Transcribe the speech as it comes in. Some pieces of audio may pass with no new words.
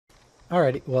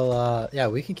Alrighty, well, yeah,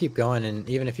 we can keep going, and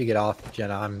even if you get off,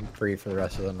 Jenna, I'm free for the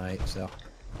rest of the night, so.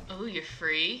 Oh, you're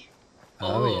free?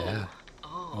 Oh, Oh. yeah.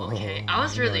 Oh, okay. I Oh,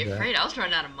 was you know really that. afraid. I was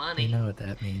running out of You money. know what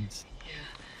that means.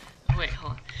 Yeah. Oh, wait,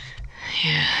 hold on.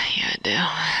 Yeah, I do.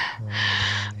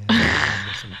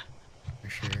 Yeah, for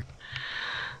sure.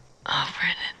 Oh,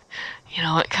 Brandon. You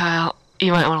know what, Kyle?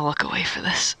 You might want to look away for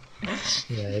this.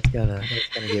 Yeah, it's gonna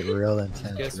get real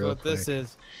intense Guess real what quick. this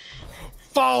is?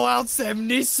 Fallout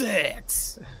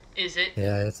 76! Is it?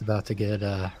 Yeah, it's about to get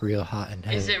real hot and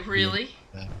heavy. Is it really?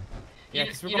 Yeah,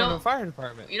 because we're going to the fire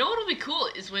department. You know what'll be cool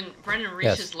is when Brendan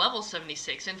reaches level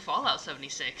 76 in Fallout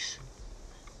 76.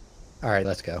 Alright,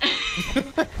 let's go.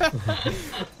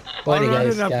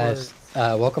 Well, guys,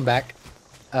 welcome back.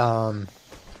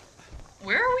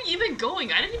 Where are we even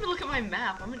going? I didn't even look at my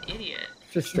map. I'm an idiot.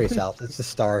 Just straight south. It's the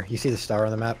star. You see the star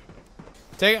on the map?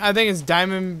 I think it's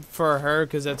diamond for her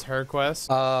because that's her quest.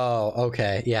 Oh,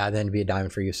 okay. Yeah, then it'd be a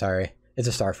diamond for you. Sorry. It's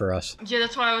a star for us. Yeah,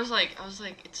 that's why I was like,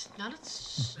 it's not a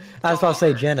star. I was about to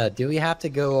say, Jenna, do we have to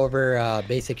go over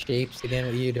basic shapes again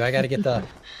with you? Do I got to get the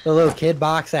little kid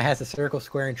box that has a circle,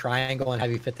 square, and triangle and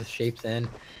have you fit the shapes in?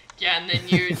 Yeah, and then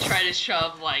you try to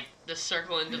shove, like, the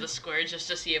circle into the square just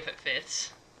to see if it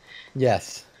fits.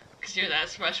 Yes. Because you're that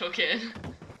special kid.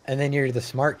 And then you're the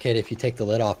smart kid if you take the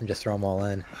lid off and just throw them all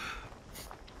in.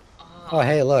 Oh,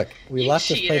 hey, look. We left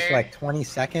this place for like 20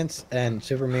 seconds, and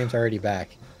Superman's already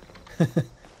back.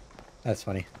 That's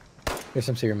funny. There's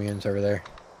some Supermans over there.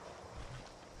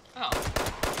 Oh.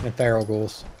 And feral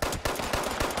ghouls.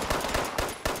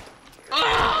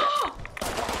 Oh!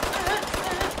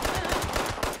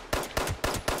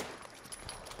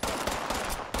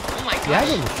 Oh my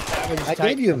gosh. I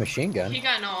gave you a machine gun. He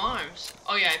got no arms.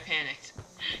 Oh yeah, I panicked.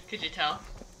 Could you tell?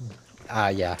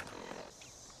 Yeah.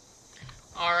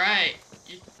 Alright.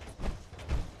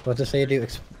 What to say to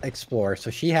explore?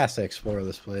 So she has to explore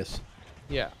this place.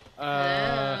 Yeah.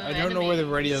 I don't know where the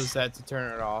radio's at to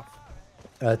turn it off.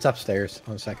 It's upstairs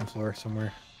on the second floor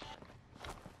somewhere.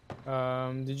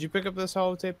 Did you pick up this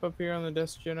holotape up here on the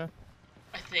desk, Jenna?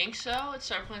 I think so. It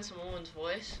started playing some woman's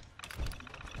voice.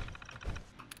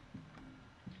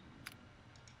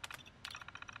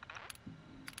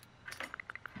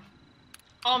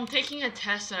 Oh, I'm taking a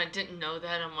test and I didn't know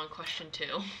that. I'm on question 2.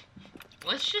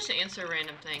 Let's just answer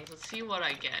random things. Let's see what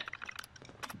I get.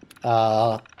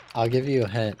 I'll give you a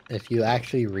hint. If you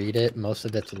actually read it, most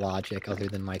of it's logic other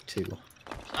than my 2. So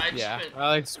I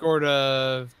like scored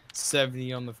a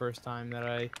 70 on the first time that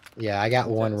I... Yeah, I got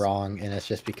one wrong, and it's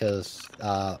just because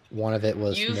one of it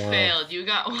was You failed. You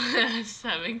got 1 out of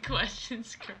 7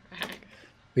 questions correct.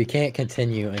 We can't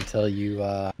continue until you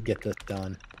get this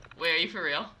done. Wait, are you for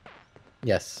real?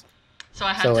 Yes. So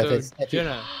I had to...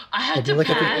 Jenna, I had to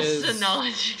pass the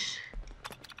knowledge.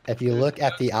 If you look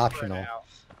at the optional,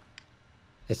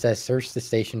 it says search the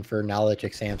station for knowledge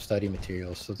exam study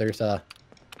materials. So there's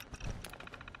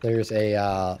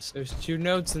 2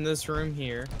 notes in this room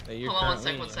here that you're Hold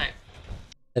on one sec.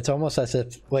 It's almost as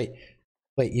if wait,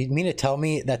 you mean to tell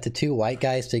me that the 2 white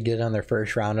guys did good on their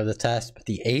first round of the test, but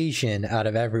the Asian out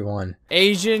of everyone.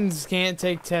 Asians can't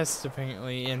take tests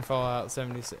apparently in Fallout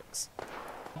 76.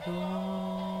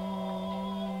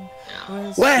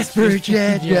 West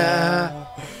Virginia,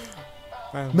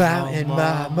 Mountain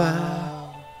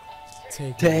Mama,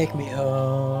 take me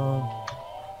home.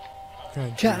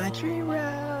 Country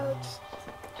roads.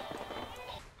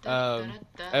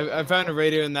 I found a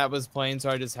radio and that was playing, so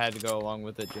I just had to go along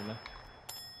with it, Jenna.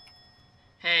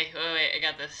 Hey, wait, I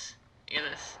got this.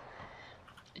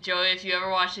 Joey, if you ever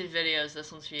watch these videos, this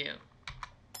one's for you.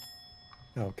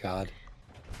 Oh God.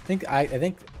 I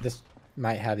think this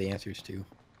might have the answers too.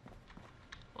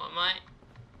 What might?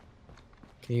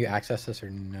 Can you access this or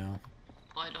no?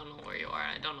 Well, I don't know where you are.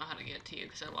 I don't know how to get to you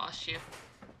because I lost you.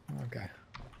 Okay.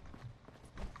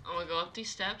 I'm gonna go up these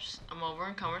steps. I'm over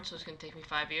encumbered, so it's gonna take me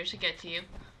 5 years to get to you.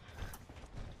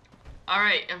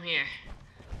 Alright, I'm here.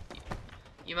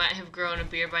 You might have grown a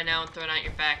beard by now and thrown out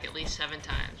your back at least 7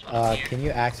 times. Can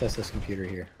you access this computer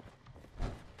here?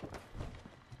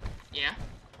 Yeah?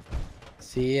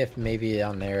 See if maybe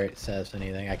on there it says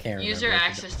anything. I can't remember. User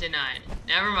access denied.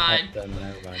 Never mind. Never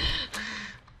mind.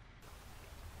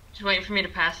 Just waiting for me to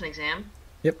pass an exam?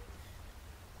 Yep.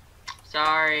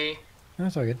 Sorry.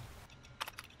 That's all good.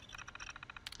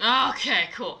 Okay,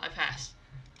 cool. I passed.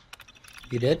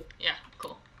 You did? Yeah,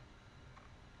 cool.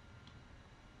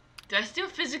 Do I still do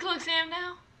a physical exam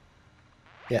now?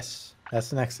 Yes. That's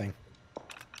the next thing.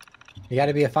 You got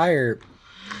to be a fire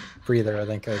breather, I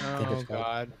think. It's called.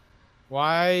 God.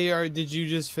 Why did you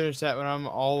just finish that when I'm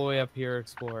all the way up here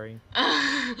exploring?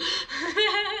 God.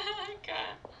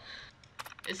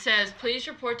 says, please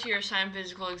report to your assigned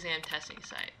physical exam testing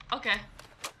site. Okay.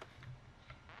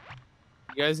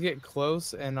 You guys get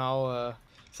close, and I'll.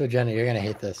 So Jenna, you're gonna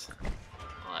hate this.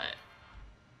 What?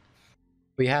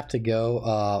 We have to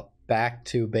go back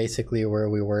to basically where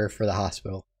we were for the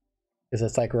hospital, because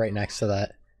it's like right next to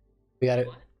that. We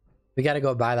gotta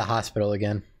go by the hospital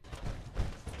again.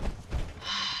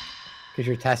 Because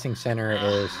your testing center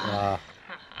is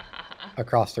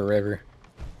across the river.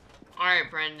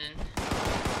 Alright, Brendan.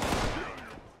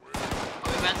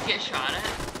 Are we about to get shot at?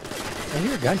 I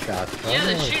hear gunshots. Yeah,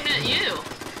 they're shooting at you.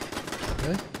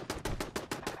 Really?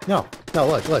 No,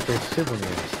 look, there's super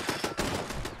mutants.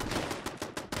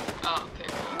 Oh, okay,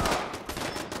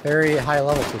 cool. Very high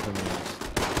level super mutants.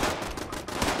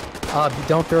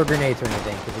 Don't throw grenades or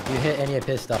anything, because if you hit any of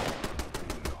his stuff.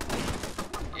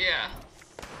 Yeah.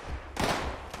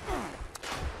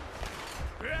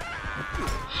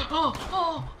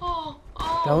 Oh.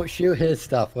 Don't shoot his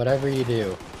stuff, whatever you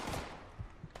do.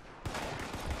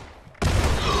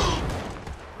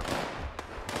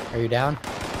 Are you down?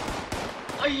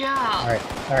 Oh, yeah.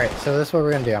 Alright, so this is what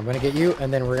we're gonna do. I'm gonna get you,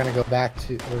 and then we're gonna go back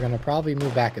to, we're gonna probably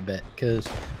move back a bit, because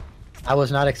I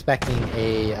was not expecting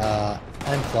a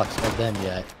influx of them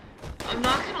yet. I'm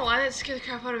not gonna lie, that scared the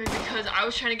crap out of me because I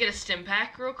was trying to get a stim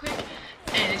pack real quick,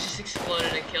 and it just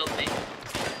exploded and killed me.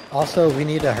 Also, we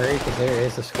need to hurry because there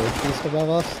is a scorch beast above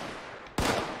us.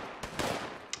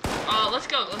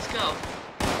 Let's go.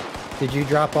 Did you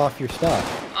drop off your stuff?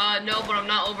 No, but I'm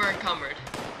not over encumbered.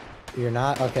 You're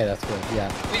not? Okay, that's good,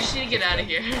 yeah. We just need to get out of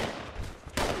here.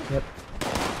 Yep.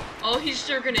 Oh, he just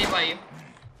threw a grenade by you.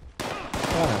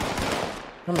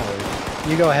 Oh, I'm not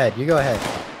worried. You go ahead. Be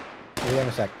there in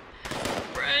a sec.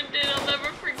 Brendan, I'll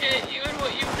never forget you and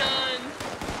what you've done.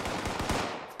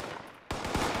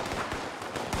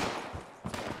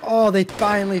 Oh, they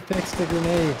finally fixed the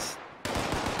grenades.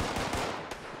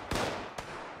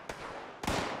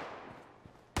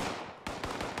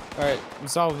 Alright, I'm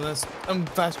solving this. I'm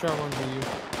fast traveling to you.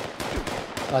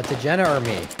 To Jenna or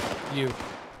me? You.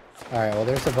 Alright, well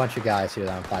there's a bunch of guys here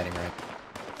that I'm fighting, right?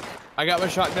 I got my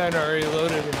shotgun already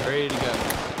loaded and ready to go.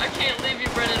 I can't leave you,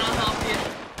 Brendan. I'll help you.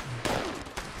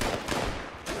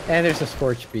 And there's a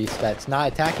scorch beast that's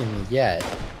not attacking me yet.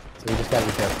 So we just gotta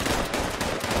be careful.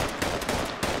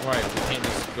 Alright, we can't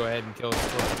just go ahead and kill a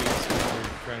scorch beast because we're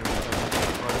trying to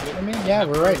become part of it. I mean, yeah,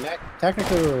 we're right next.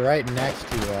 Technically, we're right next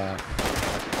to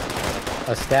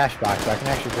a stash box, so I can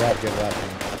actually grab good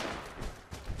weapons.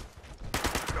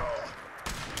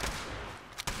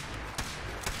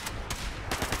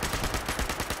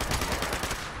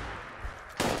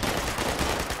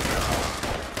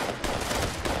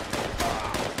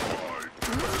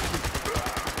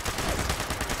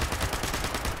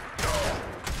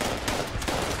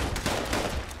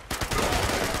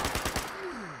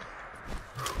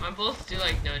 My bullets do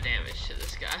like no damage to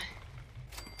this guy.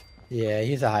 Yeah,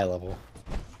 he's a high level.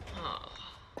 Oh.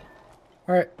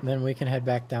 Alright, then we can head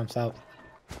back down south.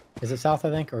 Is it south, I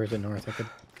think, or is it north? I could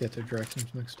get the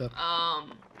directions mixed up.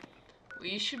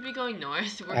 We should be going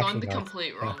north. We're Actually, going the north.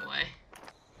 complete wrong way.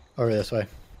 Over this way.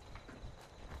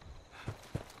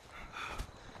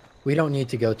 We don't need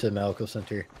to go to the medical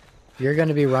center. You're going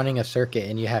to be running a circuit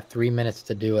and you have 3 minutes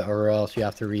to do it, or else you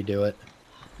have to redo it.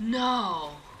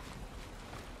 No.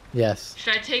 Yes.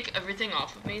 Should I take everything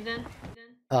off of me then?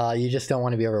 You just don't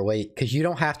want to be overweight, because you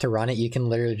don't have to run it. You can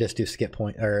literally just do skip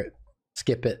point, or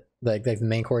skip it, like the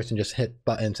main course, and just hit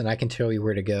buttons, and I can tell you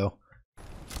where to go.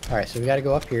 Alright, so we got to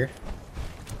go up here.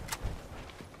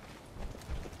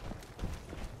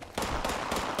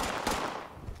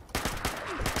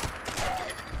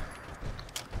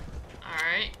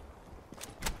 Alright.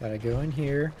 Gotta go in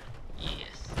here.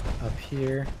 Yes. Up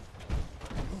here.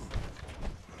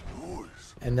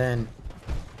 And then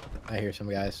I hear some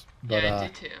guys. But yeah, I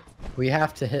do too. we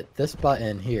have to hit this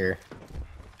button here.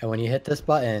 And when you hit this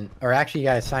button, or actually you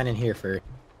gotta sign in here first.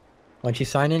 Once you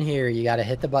sign in here, you gotta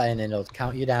hit the button and it'll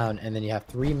count you down, and then you have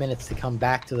 3 minutes to come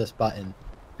back to this button.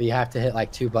 But you have to hit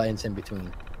like 2 buttons in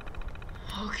between.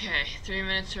 Okay, 3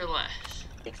 minutes or less.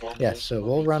 Yes, so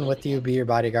we'll run with you, be your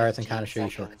bodyguards, and kind of show you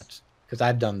shortcuts. Because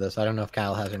I've done this. I don't know if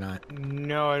Kyle has or not.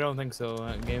 No, I don't think so.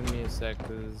 Give me a sec,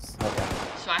 cause... Okay.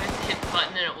 So I have to hit the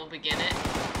button and it will begin it?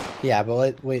 Yeah,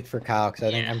 but wait for Kyle,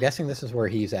 because Yeah. I'm guessing this is where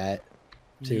he's at,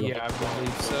 too. Yeah, I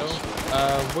believe so.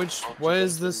 What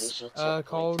is this,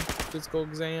 called? Physical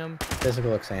exam?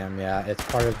 Physical exam, yeah. It's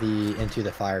part of the Into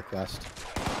the Fire quest.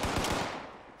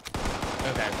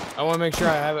 Okay. I want to make sure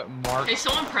I have it marked. Hey,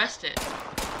 someone pressed it.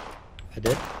 I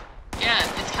did? Yeah,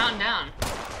 it's counting down.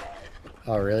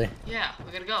 Oh, really? Yeah,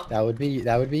 we gotta go. That would be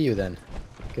you then,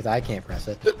 because I can't press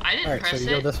it. I didn't All right, press so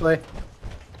you it. go this way.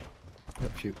 Oh,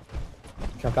 shoot.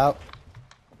 Jump out.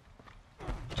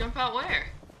 Jump out where?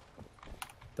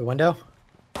 The window.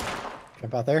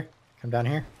 Jump out there. Come down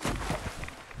here.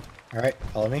 Alright,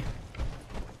 follow me.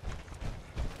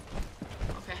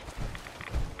 Okay.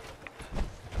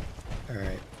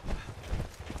 Alright.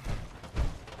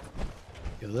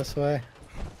 Go this way.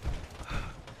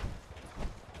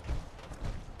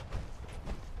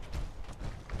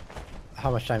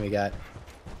 How much time you got?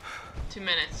 2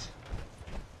 minutes.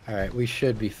 Alright, we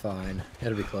should be fine.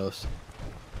 It'll be close.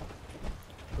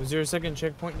 Was there a second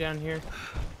checkpoint down here?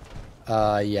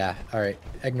 Yeah. Alright.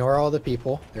 Ignore all the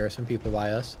people. There are some people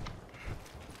by us.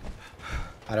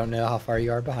 I don't know how far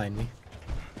you are behind me.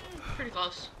 Pretty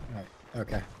close. Alright.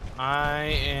 Okay. I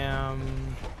am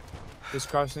just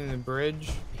crossing the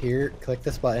bridge. Here, click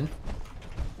this button.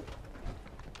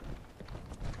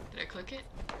 Did I click it?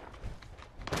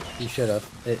 You should have.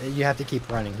 You have to keep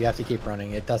running. You have to keep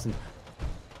running. It doesn't...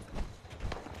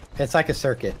 It's like a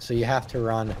circuit, so you have to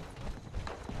run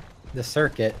the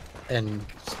circuit and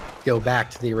go back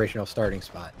to the original starting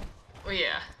spot. Oh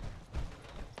yeah.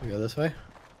 We go this way?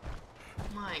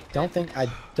 My I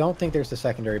don't think there's a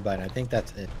secondary button. I think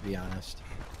that's it, to be honest.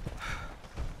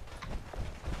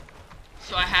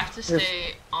 So I have to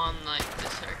stay on like the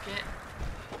circuit?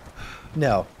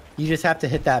 No. You just have to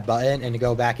hit that button and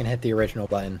go back and hit the original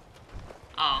button.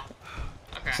 Oh.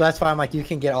 Okay. So that's why I'm like, you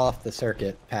can get off the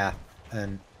circuit path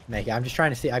and make it. I'm just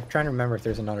trying to see. I'm trying to remember if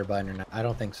there's another button or not. I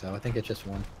don't think so. I think it's just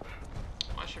one.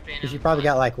 Well, should be Because you probably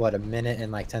got like, what, a minute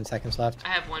and like 10 seconds left? I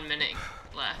have 1 minute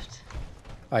left.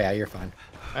 Oh yeah, you're fine.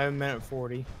 I have a minute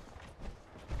 40.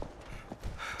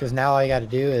 Because now all you got to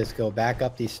do is go back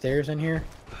up these stairs in here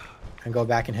and go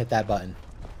back and hit that button.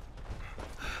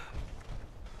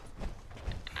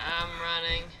 I'm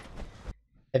running.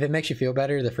 If it makes you feel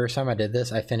better, the first time I did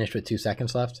this, I finished with 2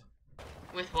 seconds left.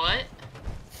 With what?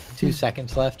 2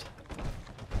 seconds left.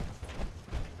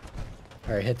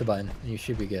 Alright, hit the button. You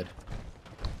should be good.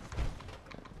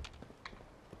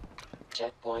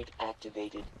 Checkpoint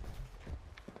activated.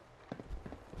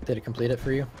 Did it complete it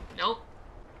for you? Nope.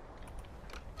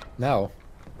 No.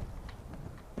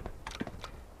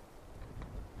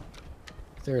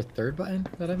 Is there a third button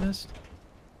that I missed?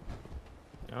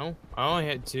 No, I only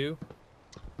had 2.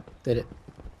 Did it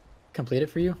complete it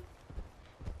for you?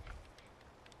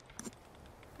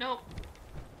 Nope.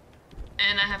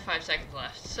 And I have 5 seconds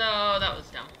left, so that was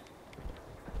dumb.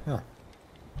 Huh.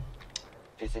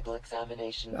 Physical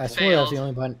examination. I swear that was the Failed.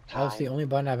 only button. That was the only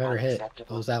button I've ever hit.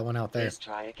 Unacceptable. Was that one out there? Please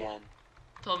try again.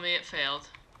 Told me it failed.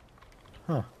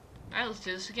 Huh. Alright, let's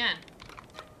do this again.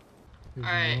 There's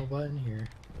Alright. no button here.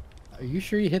 Are you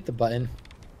sure you hit the button?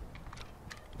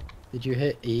 Did you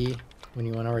hit E when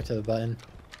you went over to the button?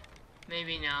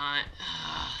 Maybe not.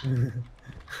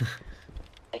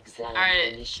 Exam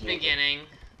Alright, initiated. beginning.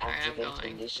 Alright, I'm Activate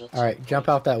going. initial Alright, jump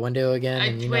out that window again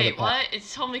and you know Wait, the what?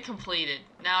 It's told me completed.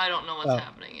 Now I don't know what's Oh.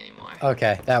 happening anymore.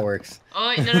 Okay, that works. Oh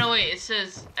wait, no, wait. It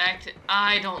says active.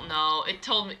 I don't know. It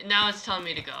told me. Now it's telling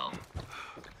me to go.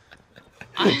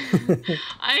 I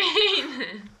hate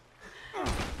this.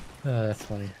 That's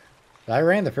funny. I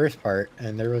ran the first part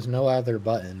and there was no other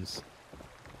buttons.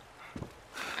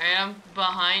 Alright, I'm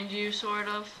behind you, sort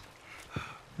of.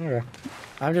 Okay.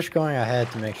 I'm just going ahead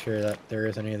to make sure that there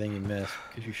isn't anything you missed,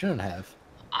 because you shouldn't have.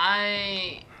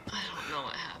 I don't know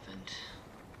what happened.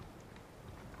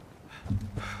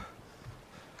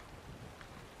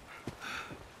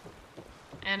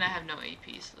 And I have no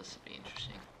AP, so this will be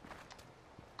interesting.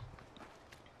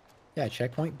 Yeah,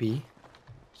 checkpoint B.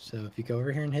 So if you go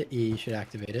over here and hit E, you should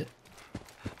activate it.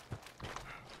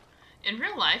 In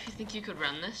real life, you think you could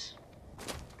run this?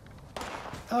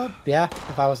 Oh, yeah,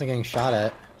 if I wasn't getting shot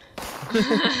at.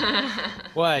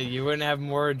 What, you wouldn't have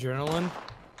more adrenaline?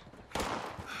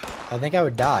 I think I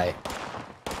would die.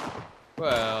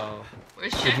 Well,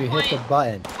 Where's Did you checkpoint? hit the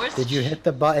button? Where's Did you hit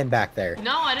the button back there?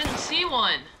 No, I didn't see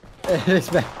one. It's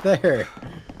back there.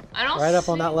 I don't Right up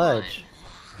see on that one. ledge.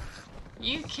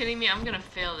 You kidding me? I'm gonna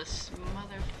fail this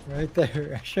mother. Right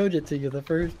there. I showed it to you the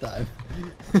first time.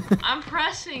 I'm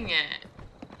pressing it.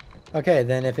 Okay,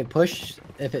 then if it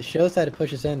shows that it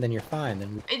pushes in, then you're fine.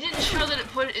 Then It didn't show that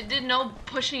it did no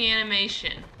pushing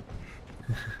animation.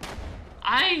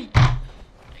 I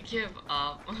give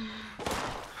up.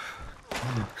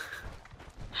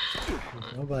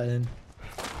 no button.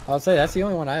 I'll say that's the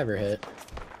only one I ever hit.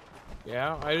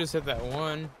 yeah, I just hit that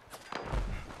one.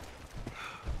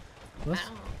 Let's,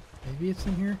 Ow. maybe it's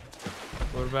in here.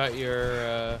 What about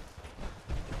your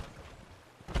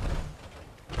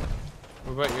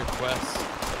quest?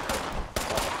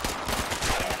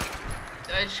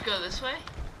 Do I just go this way?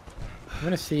 I'm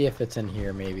gonna see if it's in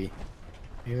here, maybe.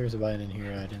 Maybe there's a button in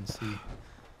here I didn't see.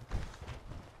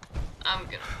 I'm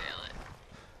gonna fail it.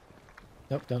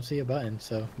 Nope, don't see a button,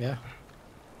 so yeah.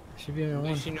 Should be At on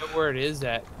one. least you know where it is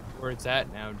at, where it's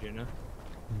at now, Jenna.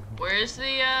 Where's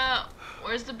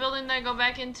the building that I go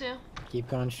back into? Keep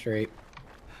going straight.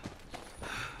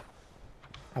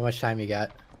 How much time you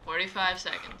got? 45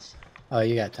 seconds. Oh,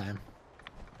 you got time.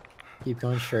 Keep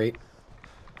going straight.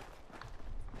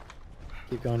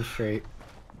 Keep going straight.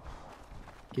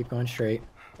 Keep going straight.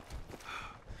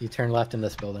 You turn left in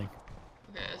this building.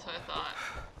 Okay, that's what I thought.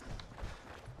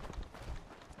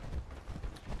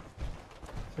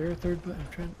 Is there a third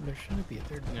button? There shouldn't be a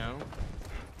third button. No.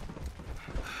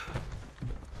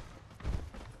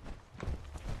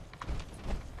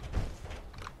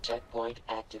 Checkpoint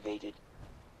activated.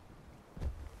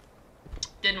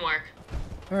 Didn't work.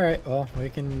 Alright, well, we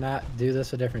can not do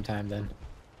this a different time then.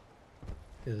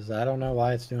 Because I don't know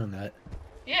why it's doing that.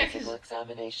 Yeah, Physical because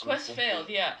examination quest complete. failed,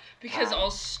 yeah. Because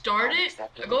I'll start it,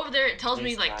 I go over there, it tells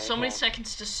me Please like try so many again.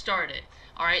 seconds to start it.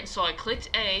 Alright, so I clicked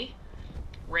A,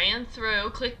 ran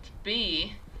through, clicked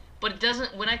B, but it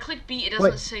doesn't, when I click B, it doesn't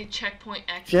Wait. say checkpoint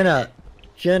activated.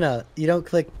 Jenna, you don't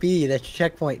click B, that's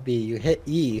checkpoint B. You hit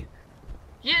E.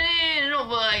 Yeah, no,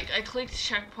 but like, I clicked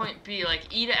checkpoint B,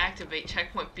 like E to activate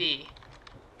checkpoint B.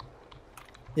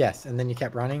 Yes, and then you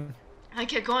kept running. I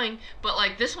kept going, but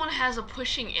like this one has a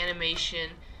pushing animation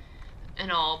and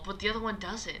all, but the other one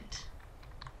doesn't.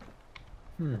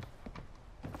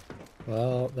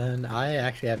 Well, then I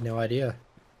actually have no idea.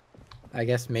 I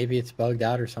guess maybe it's bugged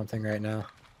out or something right now.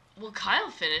 Well, Kyle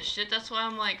finished it, that's why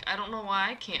I'm like, I don't know why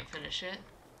I can't finish it.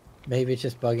 Maybe it's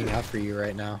just bugging out for you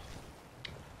right now.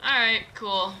 Alright,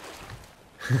 cool.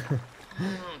 I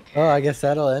don't care. Oh, I guess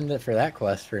that'll end it for that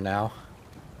quest for now.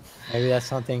 Maybe that's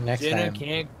something next Jenna time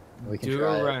can't we can do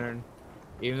try. a it. running,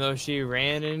 even though she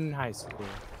ran in high school.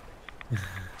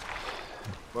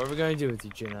 What are we gonna do with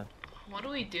you, Jenna? What do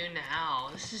we do now?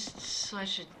 This is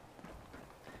such a...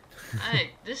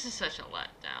 this is such a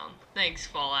letdown. Thanks,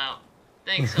 Fallout.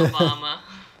 Thanks, Obama.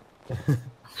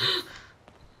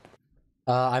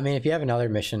 I mean, if you have another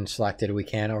mission selected, we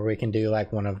can, or we can do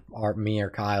like one of me or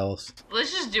Kyle's.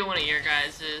 Let's just do one of your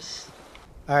guys's.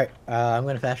 All right, I'm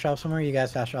gonna fast travel somewhere. You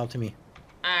guys fast travel to me.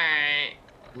 Alright.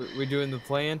 We doing the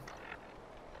plan?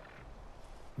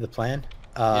 The plan?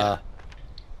 Yeah.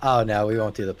 Oh no, we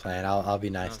won't do the plan. I'll be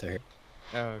nice to her.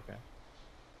 Oh, okay.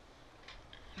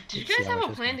 Did you Let's see guys how have much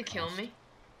a it's plan gonna to kill cost. me?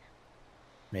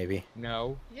 Maybe.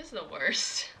 No. You guys are the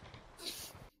worst.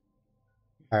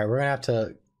 All right, we're gonna have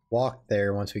to walk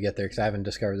there once we get there because I haven't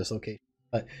discovered this location.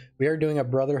 But we are doing a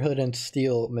Brotherhood and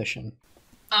Steel mission.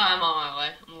 Oh, I'm on my way.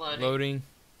 I'm loading. Loading.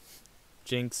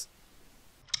 Jinx.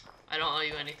 I don't owe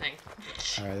you anything.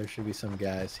 All right, there should be some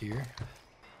guys here.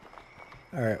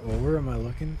 All right, well, where am I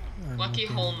looking? I'm Lucky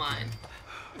looking- hole mine.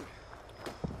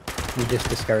 We just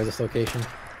discovered this location.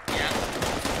 Yeah.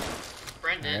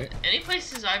 Brendan, Alright. any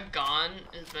places I've gone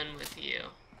has been with you.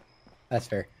 That's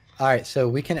fair. All right, so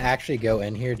we can actually go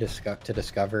in here to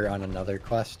discover on another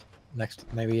quest next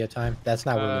maybe a time. That's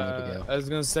not where we need to go. I was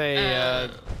gonna say,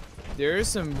 there is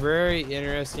some very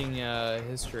interesting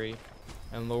history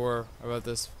and lore about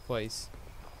this place.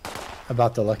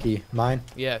 About the Lucky Mine?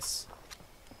 Yes.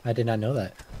 I did not know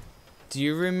that. Do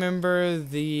you remember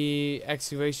the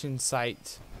excavation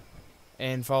site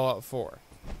in Fallout 4?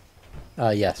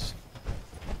 Yes.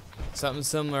 Something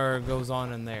similar goes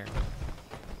on in there.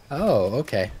 Oh,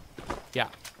 okay. Yeah.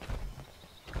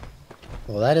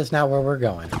 Well, that is not where we're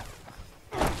going.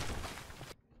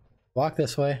 Walk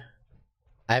this way.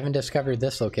 I haven't discovered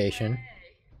this location.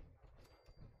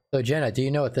 So, Jenna, do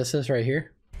you know what this is right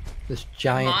here? This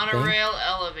giant thing? Monorail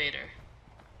elevator.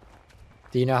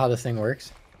 Do you know how this thing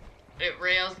works? It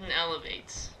rails and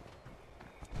elevates.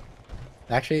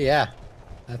 Actually, yeah.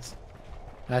 That's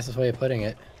the nicest way of putting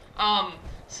it.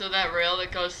 So that rail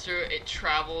that goes through, it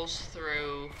travels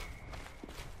through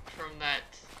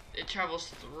it travels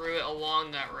through it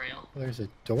along that rail. There's a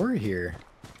door here.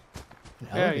 An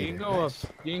Yeah, you elevator, can go nice.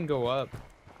 up. You can go up.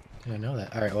 Didn't know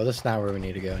that. All right, well, this is not where we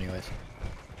need to go anyways.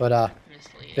 But,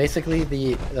 Misleading. basically,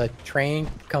 the train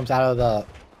comes out of the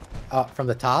from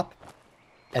the top,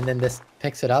 and then this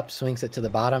picks it up, swings it to the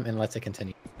bottom, and lets it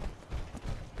continue.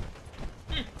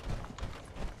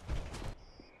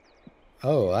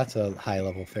 Oh, that's a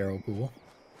high-level feral ghoul.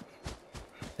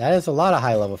 That is a lot of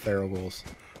high-level feral ghouls.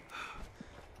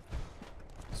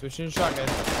 Switching to shotgun.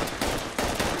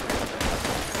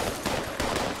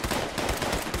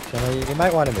 Jenna, you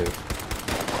might want to move.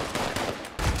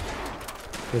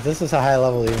 Because this is a high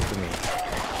level even for me.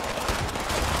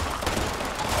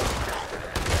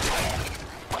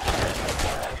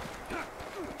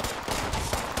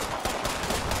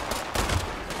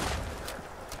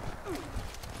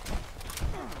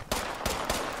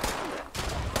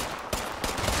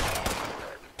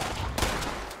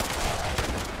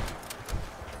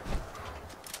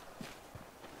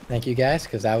 Thank you guys,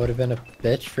 because that would have been a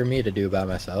bitch for me to do by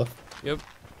myself. Yep.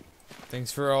 Thanks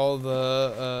for all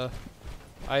the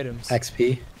items.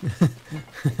 XP.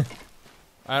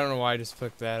 I don't know why I just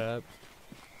picked that up.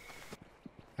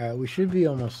 Alright, we should be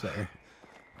almost there.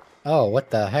 Oh, what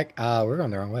the heck? We're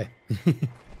going the wrong way.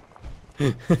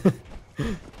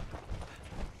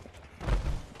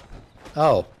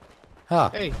 Oh. Huh.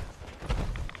 Hey.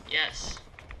 Yes.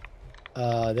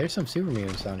 There's some super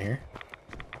mutants down here.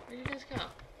 Where'd you guys go?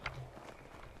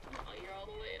 Oh, you're all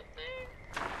the way up there.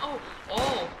 Oh,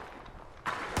 oh.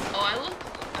 Oh,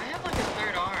 I have like a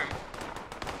third arm.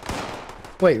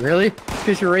 Wait, really?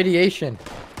 Because your radiation.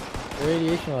 The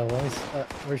radiation level.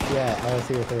 Where's she at? I want to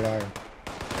see her third arm.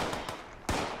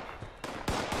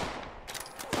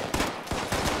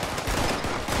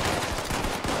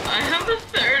 I have a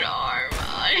third arm.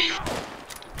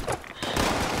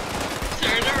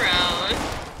 Turn around.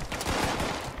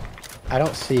 I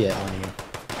don't see it on you.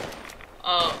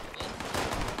 Oh.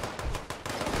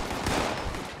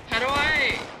 How do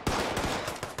I...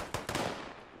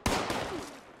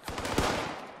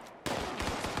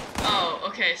 Oh,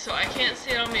 okay, so I can't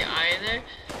see it on me either,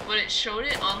 but it showed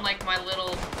it on like my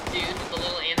little dude with the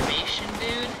little animation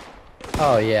dude.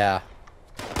 Oh, yeah.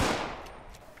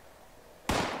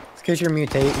 It's because your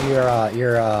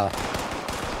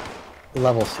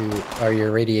level too, or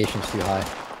your radiation's too high.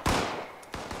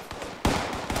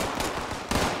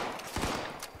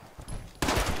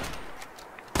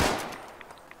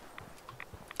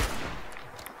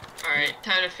 Alright,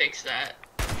 time to fix that.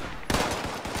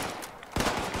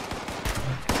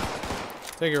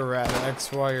 Take a rat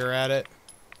X while you're at it.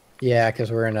 Yeah,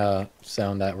 because we're in a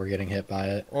zone that we're getting hit by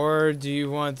it. Or do you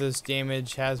want this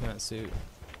damaged hazmat suit?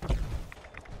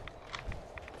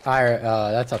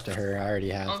 That's up to her. I already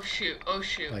have. Oh shoot, oh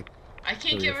shoot. Like I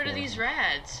can't 3 get or rid of 4 these of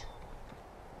rads.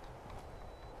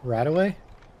 Right away?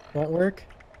 Won't work?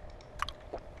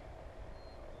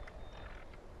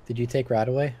 Did you take right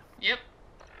away? Yep.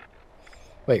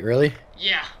 Wait, really?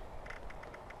 Yeah.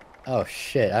 Oh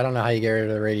shit, I don't know how you get rid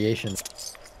of the radiation.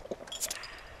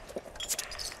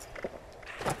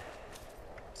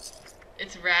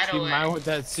 It's rad Keep away. mine with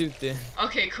that suit then.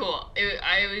 Okay, cool.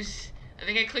 I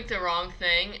think I clicked the wrong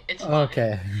thing. It's fine.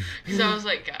 Okay. Because I was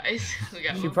like, guys, we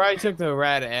got She moved. probably took the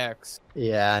rat X.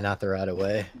 Yeah, not the right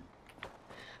away.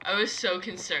 I was so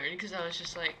concerned because I was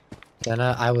just like,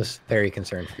 Jenna, I was very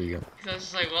concerned for you. because I was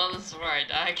just like, well, this is where I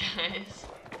die, guys.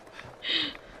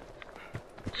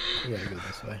 You gotta go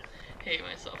this way. Hate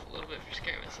myself a little bit for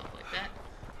scaring myself like that.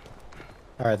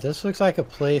 Alright, this looks like a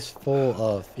place full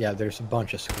of... Yeah, there's a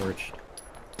bunch of Scorched.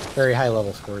 Very high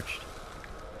level Scorched.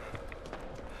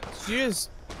 Did you just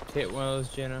hit one of those,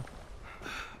 Jenna?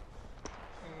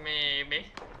 Maybe.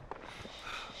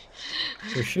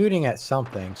 They're shooting at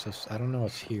something, so I don't know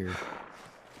what's here.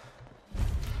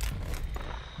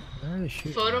 Where are they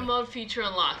shooting Photo at? mode feature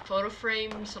unlocked. Photo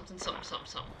frame, something, something, something,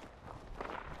 something.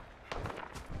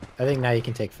 I think now you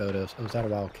can take photos. Oh, is that a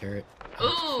wild carrot? Oh,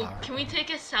 it's a Ooh, flower. can we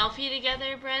take a selfie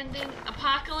together, Brendan?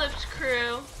 Apocalypse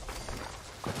crew.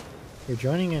 You're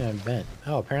joining an event.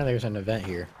 Oh, apparently there's an event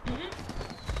here.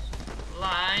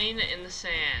 Line in the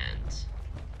sands.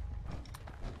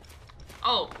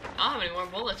 Oh, I don't have any more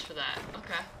bullets for that.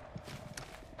 Okay.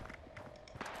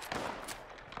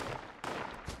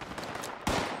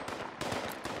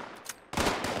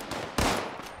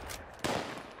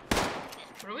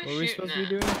 What are we What are we shooting supposed to be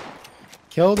at? doing?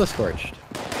 Kill the Scorched.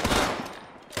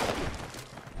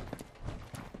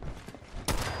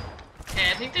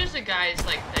 Hey, I think there's a guy's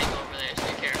like thing over there, so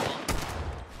be careful.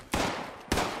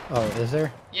 Oh, is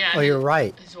there? Yeah. Oh, you're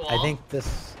right. His wall? I think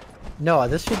this... No,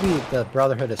 this should be the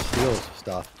Brotherhood of Steel's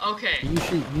stuff. Okay.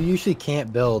 You usually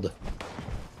can't build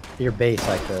your base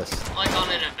like this. Like on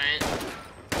an event.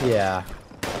 Yeah.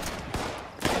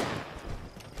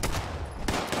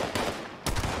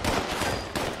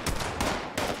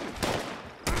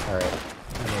 Alright.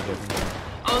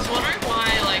 I was wondering why,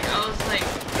 like, I was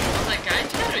like,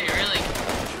 guys, you gotta be really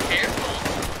careful.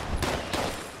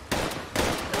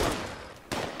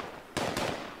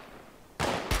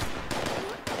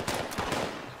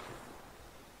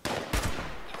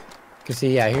 Cause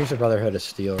see, yeah, here's the Brotherhood of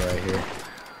Steel right here.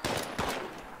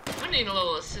 I'm gonna need a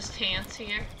little assistance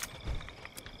here.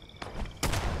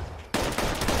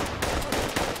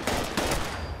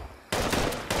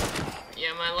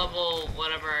 Yeah, my level,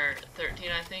 whatever,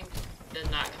 13, I think, does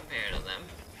not compare to them.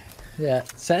 Yeah,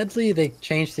 sadly they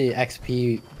changed the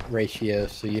XP ratio,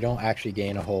 so you don't actually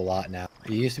gain a whole lot now.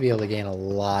 You used to be able to gain a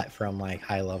lot from like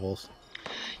high levels.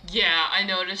 Yeah, I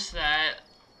noticed that.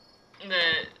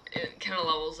 That it kind of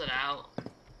levels it out.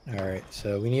 Alright,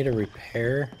 so we need to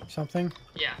repair something.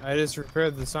 Yeah. I just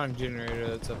repaired the sonic generator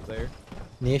that's up there.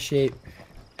 Initiate.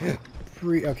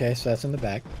 Okay, so that's in the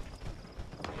back.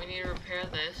 We need to repair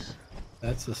this.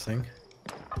 That's this thing.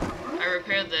 I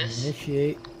repaired this.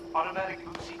 Initiate. Automatic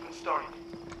boot sequence starting.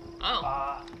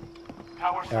 Oh.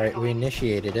 Power Alright, we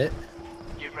initiated it.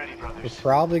 Get ready, We're brothers.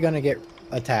 probably gonna get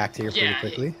attacked here pretty Yeah.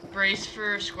 quickly. Brace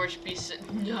for Scorch Beast.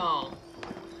 No.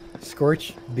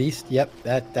 Scorch Beast, yep,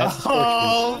 that's the Scorch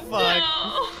Oh, fuck.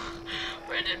 No.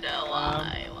 Brandon, no.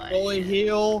 Why? Why? Fully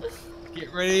heal.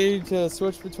 Get ready to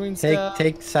switch between Beast. stuff.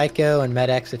 Take Psycho and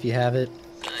Med-X if you have it.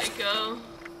 Psycho.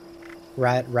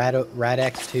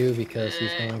 Rad-X too, because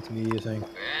he's going to be using...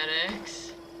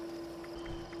 Radix.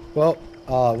 Well,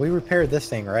 we repaired this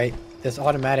thing, right? This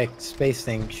automatic space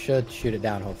thing should shoot it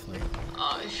down, hopefully.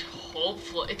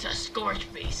 Hopefully. It's a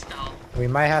Scorch Beast, though. We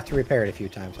might have to repair it a few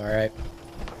times, alright?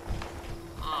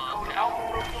 Oh, Code okay. Alpha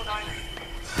Romeo 9.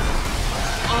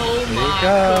 Oh Here my he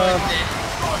comes. goodness.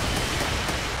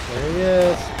 There he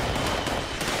is.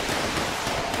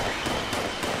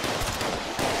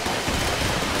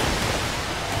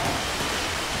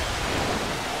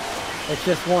 It's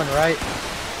just one, right?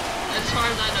 As far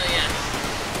as I know, yes.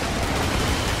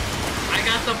 I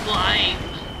got the blind.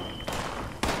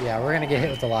 Yeah, we're gonna get hit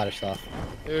with a lot of stuff.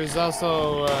 There's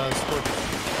also Scorch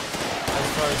as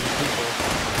far as the people.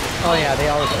 Oh yeah, they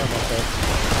always come with it.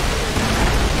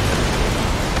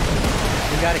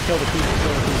 We gotta kill the people,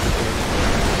 first.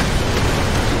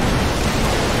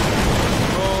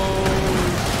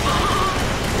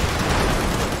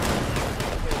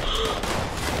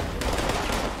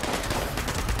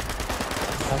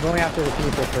 I'm going after the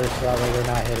people first, so that way they're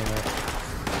not hitting us.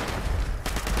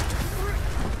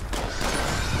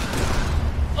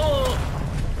 Oh.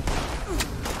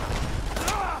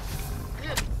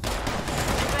 Get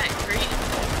back, Green.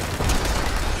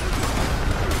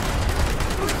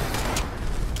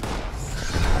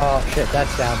 Oh shit,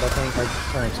 that's down. That thing, our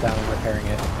turret's down. We're repairing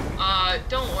it.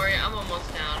 Don't worry, I'm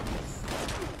almost down.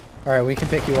 All right, we can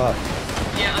pick you up.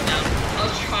 Yeah, I'm down. I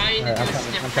was trying to Alright, do I'm a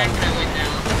coming, snip I'm pack coming. and I went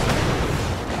down.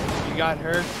 You got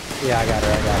her? Yeah, I got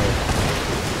her.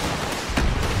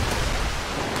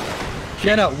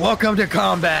 Jenna, welcome to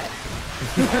combat.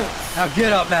 Now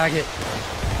get up, maggot.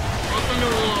 Welcome to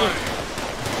war.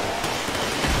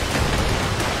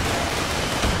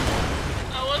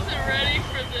 I wasn't ready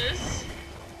for this.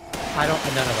 I don't.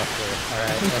 None of us were. All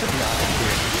right, let's be honest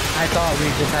here. I thought we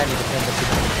just had to defend the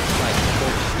like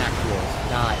Scorch snack rules,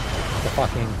 not the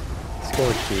fucking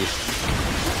Scorch beast.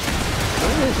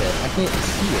 Where is it? I can't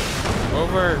see it.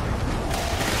 Over.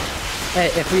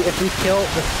 Hey, if we kill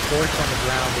the Scorch on the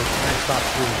ground, they can't stop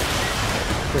shooting.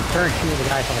 Return shooting the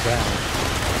guys on the ground.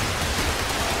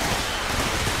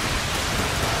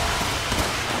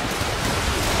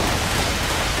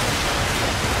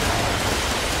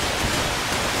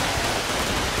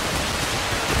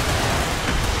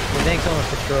 The thing's almost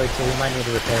destroyed, so we might need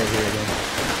to repair it here again.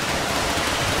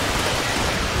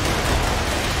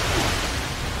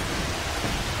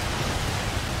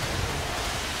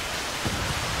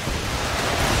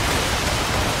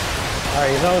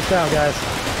 Alright, he's almost down, guys.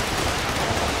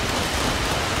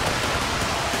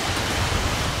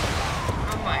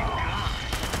 Oh my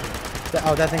god.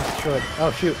 Oh, that thing's destroyed.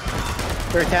 Oh, shoot.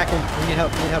 They're attacking. We need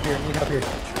help. We need help here. We need help here.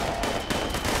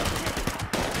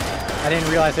 I didn't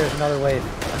realize there was another wave.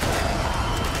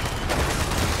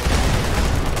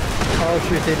 Oh,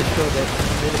 shoot. They destroyed it.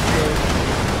 They destroyed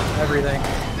everything.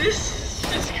 This is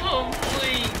just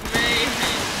complete mayhem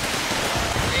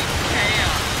and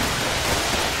chaos.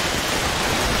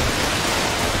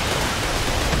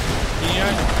 Do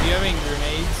you have any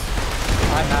grenades?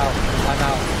 I'm out. I'm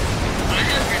out. I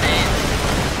have grenades.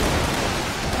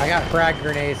 I got frag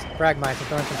grenades. Frag mines. I'm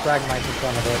throwing some frag mines in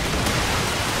front of it.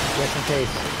 Just in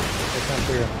case they come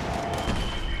through.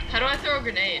 How do I throw a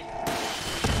grenade?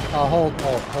 Hold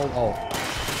alt. Hold alt.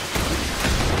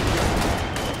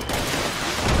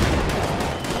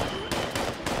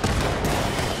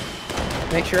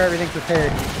 Make sure everything's prepared.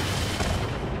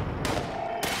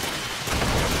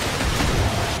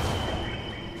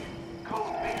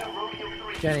 Code Beta Romeo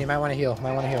 3. Jenny, you might want to heal.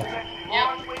 Might want to heal. Yep.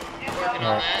 Large wave Working inbound. on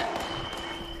Alright.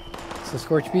 that. Is the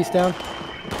Scorch Beast down?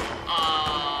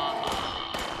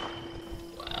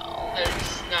 Well,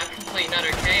 there's not complete and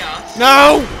utter chaos.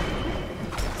 No!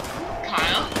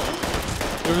 Kyle?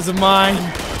 There was a mine.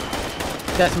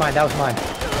 That's mine. That was mine.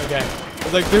 Okay. I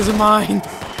was like, there's a mine.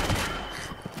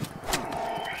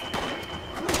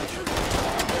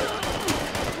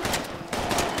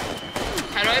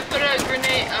 How do I put a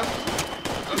grenade,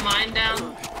 a mine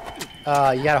down?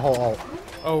 You gotta hold alt.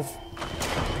 Oh.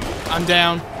 I'm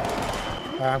down.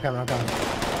 Alright, I'm coming.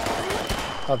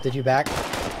 Oh, did you back?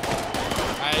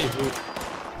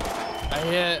 I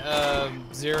hit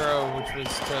 0, which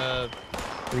was to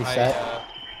Reset?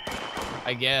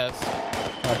 I guess.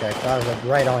 Okay, so I was like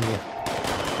right on you.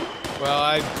 Well,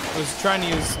 I was trying to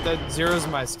use that 0's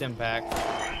my stim pack.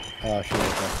 Oh, shoot.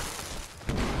 Okay.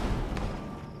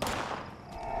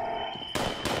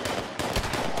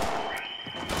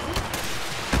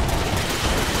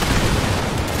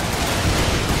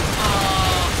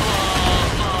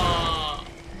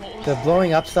 The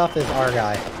blowing up stuff is our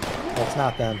guy. That's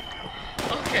not them.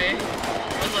 Okay. I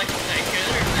was like, is that good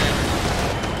or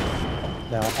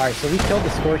bad? No. Alright, so we killed the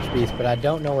Scorch Beast, but I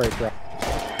don't know where it dropped.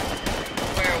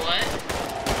 Where what?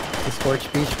 The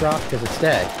Scorch Beast dropped because it's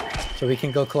dead. So we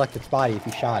can go collect its body if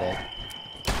you shot it.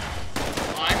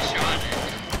 Oh, I shot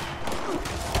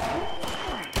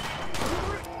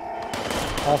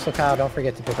it. Also, Kyle, don't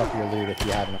forget to pick up your loot if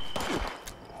you haven't.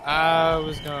 I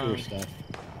was gonna. Your stuff.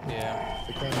 Yeah.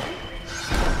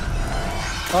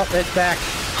 Oh, it's back.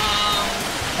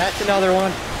 That's another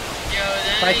one. Yo,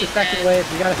 that Fight the ain't second dead.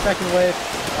 wave. We got a second wave.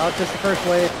 Oh, it's just the first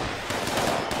wave.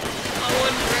 I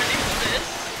wasn't ready for this.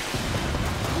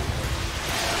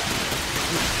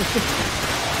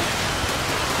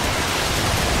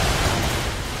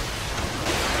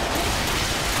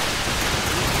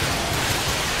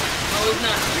 I was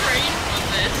not trained for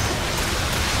this.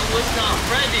 I was not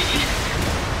ready.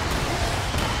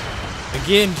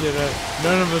 Again, Jetta,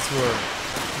 none of us were.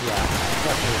 Yeah.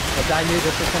 Trust me. If I knew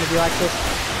this was going to be like this,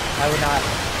 I would not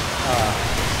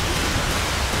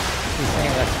be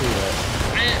saying let's do this.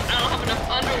 I don't have enough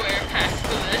underwear packs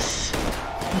for this.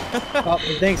 Oh,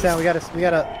 the thing's down. We gotta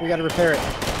repair it.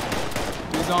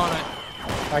 Who's on it?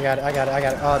 I got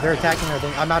it. Oh, they're attacking our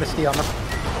thing. I'm out of steel.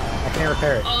 I can't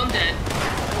repair it. Oh, I'm dead.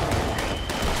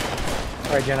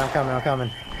 Alright, Jen, I'm coming.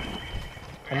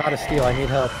 I'm out of steel. I need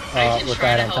help I can with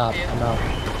try that to on top. help you. I'm out.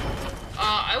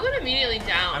 I went immediately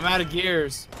down. I'm out of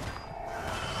gears.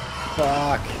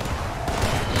 Fuck.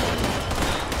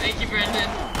 Thank you, Brendan.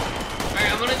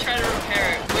 Alright, I'm gonna try to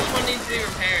repair it. Which one needs to be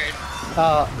repaired?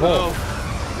 Both.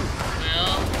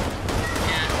 Well,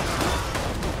 yeah.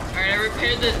 Alright, I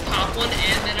repaired the top one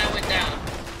and then I went down.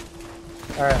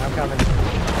 Alright, I'm coming.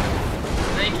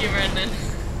 Thank you, Brendan.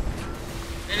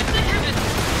 And it's like having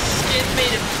skin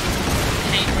made of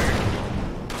paper.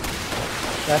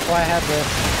 That's why I have this.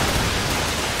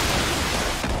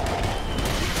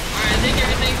 Alright, I think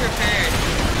everything's repaired.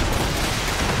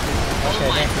 Okay, Oh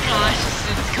my thank you. gosh,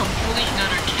 this is complete and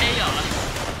utter chaos.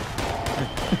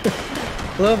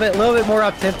 A little bit more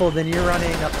up tempo than you're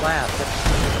running up last.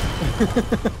 A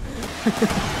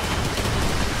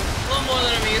little more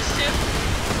than I'm used to.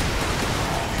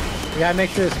 You gotta make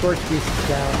sure the Scorch Beast is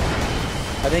down.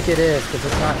 I think it is, because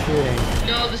it's not shooting.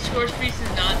 No, the Scorch Beast is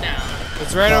not down.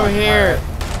 It's right Oh, over here.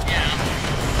 alright. Yeah.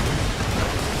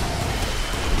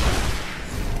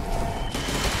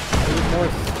 Need more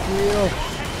steel.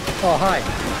 Oh, hi.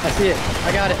 I see it.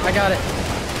 I got it.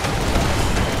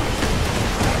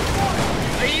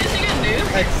 Are you using a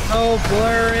nuke? It's so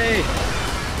blurry.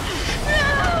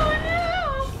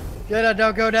 No! Jetta,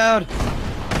 don't go down.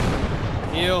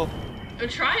 Heal. I'm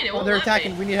trying, it Oh, won't they're let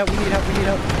attacking. me. We need help.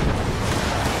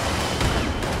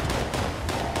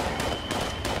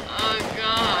 Oh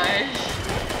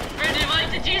gosh. Brendan,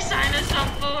 what did you sign us up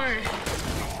for?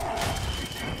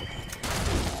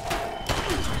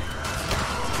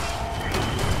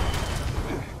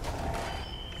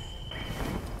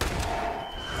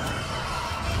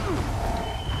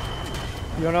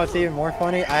 You wanna know what's even more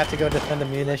funny? I have to go defend the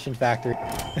munition factory.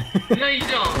 No, you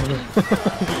don't.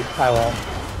 I won't.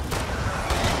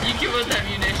 You give us that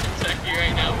munitions factory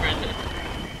right now, Brendan.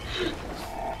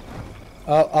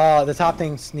 Oh, the top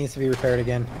thing needs to be repaired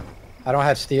again. I don't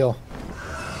have steel.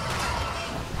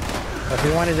 If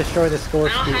we want to destroy the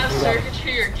Scorch I don't Beast, have we gotta-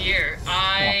 circuitry or gear.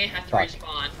 I have to fuck.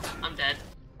 respawn. I'm dead.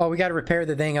 Oh, we gotta repair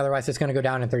the thing, otherwise it's gonna go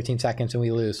down in 13 seconds and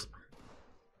we lose.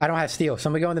 I don't have steel.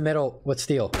 Somebody go in the middle with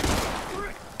steel.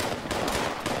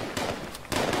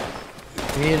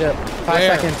 We need 5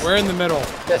 seconds. We're in the middle.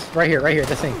 This, right here,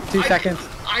 this thing. 2 seconds.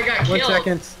 I got 1 killed.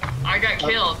 second. I got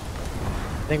killed.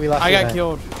 I think we lost I the got event.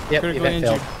 killed. Yep, Critically event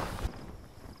injured. failed.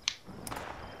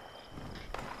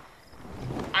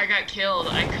 I got killed.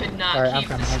 I could not Alright, I'm keep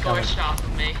coming, the I'm coming. scorched off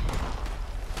of me.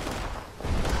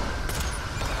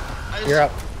 You're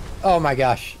up. Oh my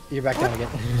gosh. You're back down again.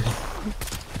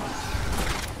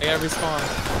 I gotta respawn.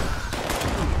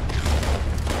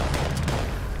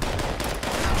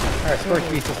 Alright, Scorch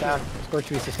Beast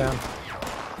is down.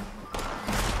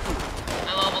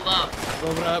 I leveled up.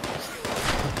 Level up.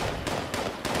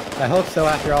 I hope so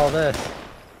after all this.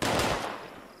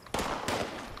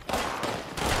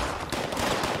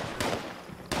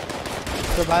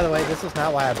 So by the way, this is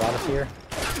not why I brought us here.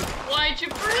 Why'd you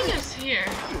bring us here?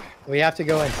 We have to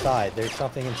go inside. There's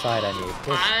something inside I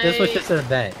need. This was just an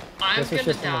event. I'm This was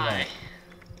gonna just an die.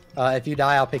 event. If you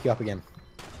die, I'll pick you up again.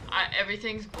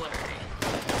 Everything's blurry.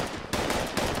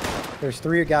 There's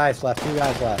 3 guys left, 2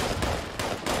 guys left.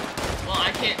 Well, I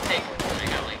can't take them because I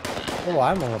got like that. Oh,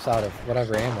 I'm almost out of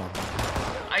whatever ammo.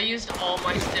 I used all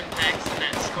my stim packs in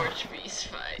that Scorch Beast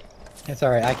fight. It's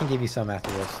alright, I can give you some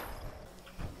after this.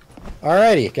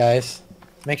 Alrighty, guys.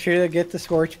 Make sure to get the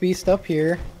Scorch Beast up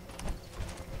here.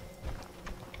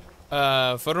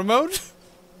 Photo mode?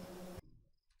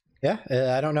 Yeah,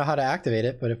 I don't know how to activate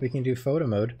it, but if we can do photo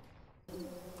mode.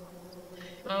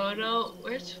 Photo?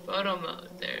 Where's photo mode?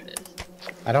 There it is.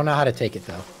 I don't know how to take it,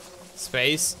 though.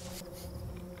 Space.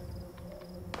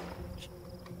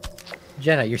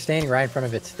 Jenna, you're standing right in front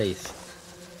of its face.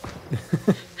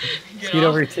 Get Scoot off-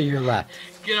 over to your left.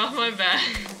 Get off my back.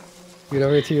 Scoot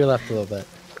over to your left a little bit.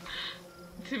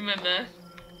 To my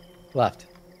left.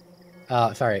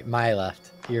 Left. Sorry, my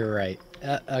left. You're right.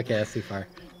 Okay, that's too far.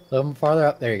 A little farther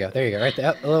up. There you go. There you go. Right there.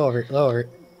 Up, a little over. A little over.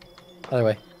 Other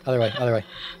way. Other way. Other way.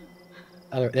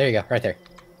 There you go. Right there.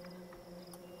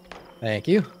 Thank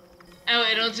you. Oh,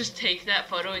 it'll just take that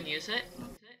photo and use it?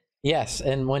 Yes,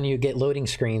 and when you get loading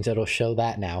screens, it'll show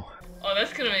that now. Oh,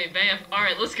 that's gonna be bam.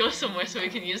 Alright, let's go somewhere so we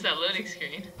can use that loading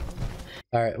screen.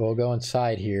 Alright, we'll go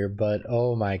inside here, but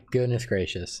oh my goodness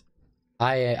gracious.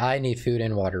 I need food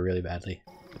and water really badly.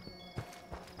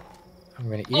 I'm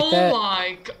gonna eat that. Oh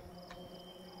my god.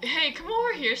 Hey, come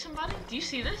over here, somebody. Do you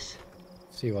see this?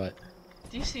 See what?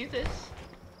 Do you see this?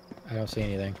 I don't see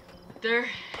anything. Their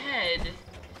head.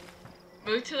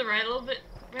 Move to the right a little bit.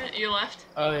 Right, your left.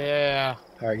 Oh yeah.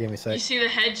 Alright, give me a You sec. see the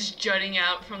head just jutting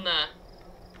out from the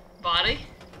body?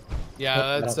 Yeah, Nope,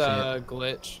 I that's don't see a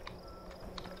glitch.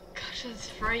 Gosh, that's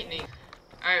frightening.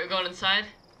 Alright, we're going inside.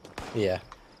 Yeah.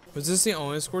 Was this the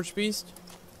only Scorch Beast?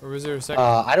 Or was there a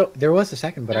second? There was a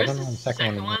second, but I There's don't know a when the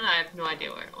second one. I have no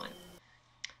idea where it went.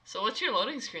 So what's your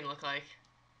loading screen look like?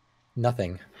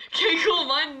 Nothing. Okay, cool,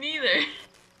 mine neither.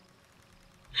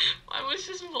 Mine was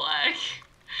just black.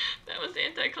 That was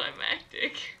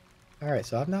anticlimactic. Alright,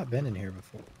 so I've not been in here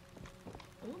before.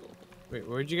 Ooh. Wait,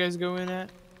 where'd you guys go in at?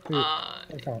 Uh,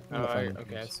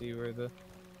 Okay, I see where the...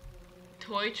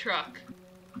 toy truck.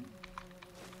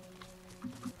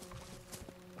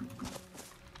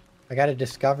 I gotta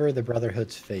discover the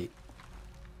Brotherhood's fate.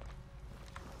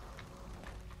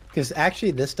 Because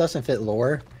actually this doesn't fit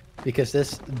lore, because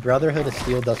this Brotherhood of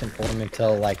Steel doesn't form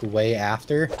until like way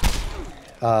after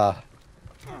the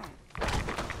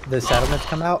settlements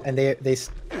come out, and they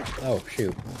oh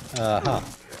shoot, Yeah.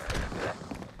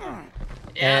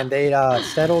 and they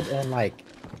settled in like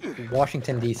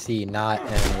Washington D.C., not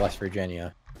in West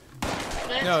Virginia.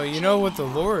 That's No, you know what the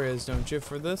lore is, don't you,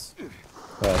 for this?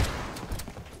 But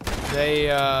They,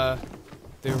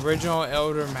 the original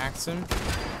Elder Maxim,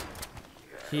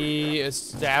 he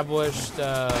established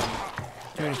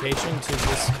communication to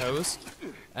this coast,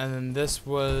 and then this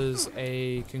was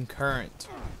a concurrent.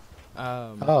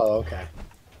 oh, okay,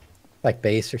 like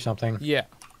base or something. Yeah.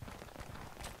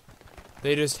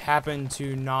 They just happened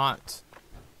to not,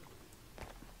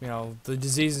 you know, the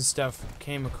disease and stuff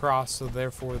came across, so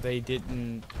therefore they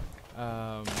didn't,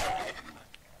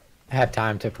 Had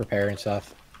time to prepare and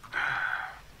stuff.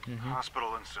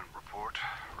 Hospital incident report.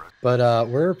 But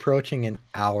we're approaching an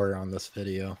hour on this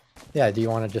video. Yeah, do you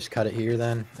want to just cut it here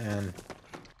then? And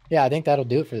yeah, I think that'll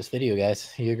do it for this video,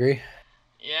 guys. You agree?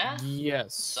 Yeah?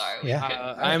 Yes. Sorry, we Yeah. couldn't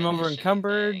I'm finish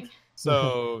over-encumbered, anything.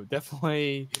 so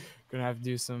definitely gonna have to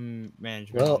do some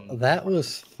management. Well, on that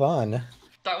was fun.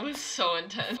 That was so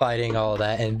intense. Fighting all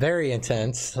that and very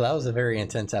intense. So that was a very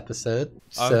intense episode.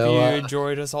 I So, hope you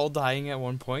enjoyed us all dying at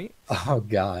one point. oh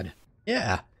god.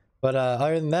 Yeah. But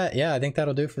other than that, yeah, I think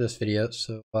that'll do for this video.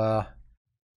 So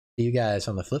see you guys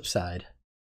on the flip side.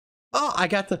 Oh,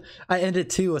 I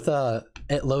ended too with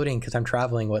it loading because I'm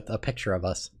traveling with a picture of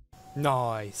us.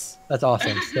 Nice. That's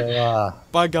awesome. So Bye, yeah,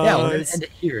 we're gonna guys. end it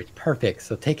here. It's perfect.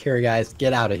 So take care, guys.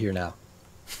 Get out of here now.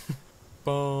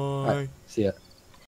 Bye. All right, see ya.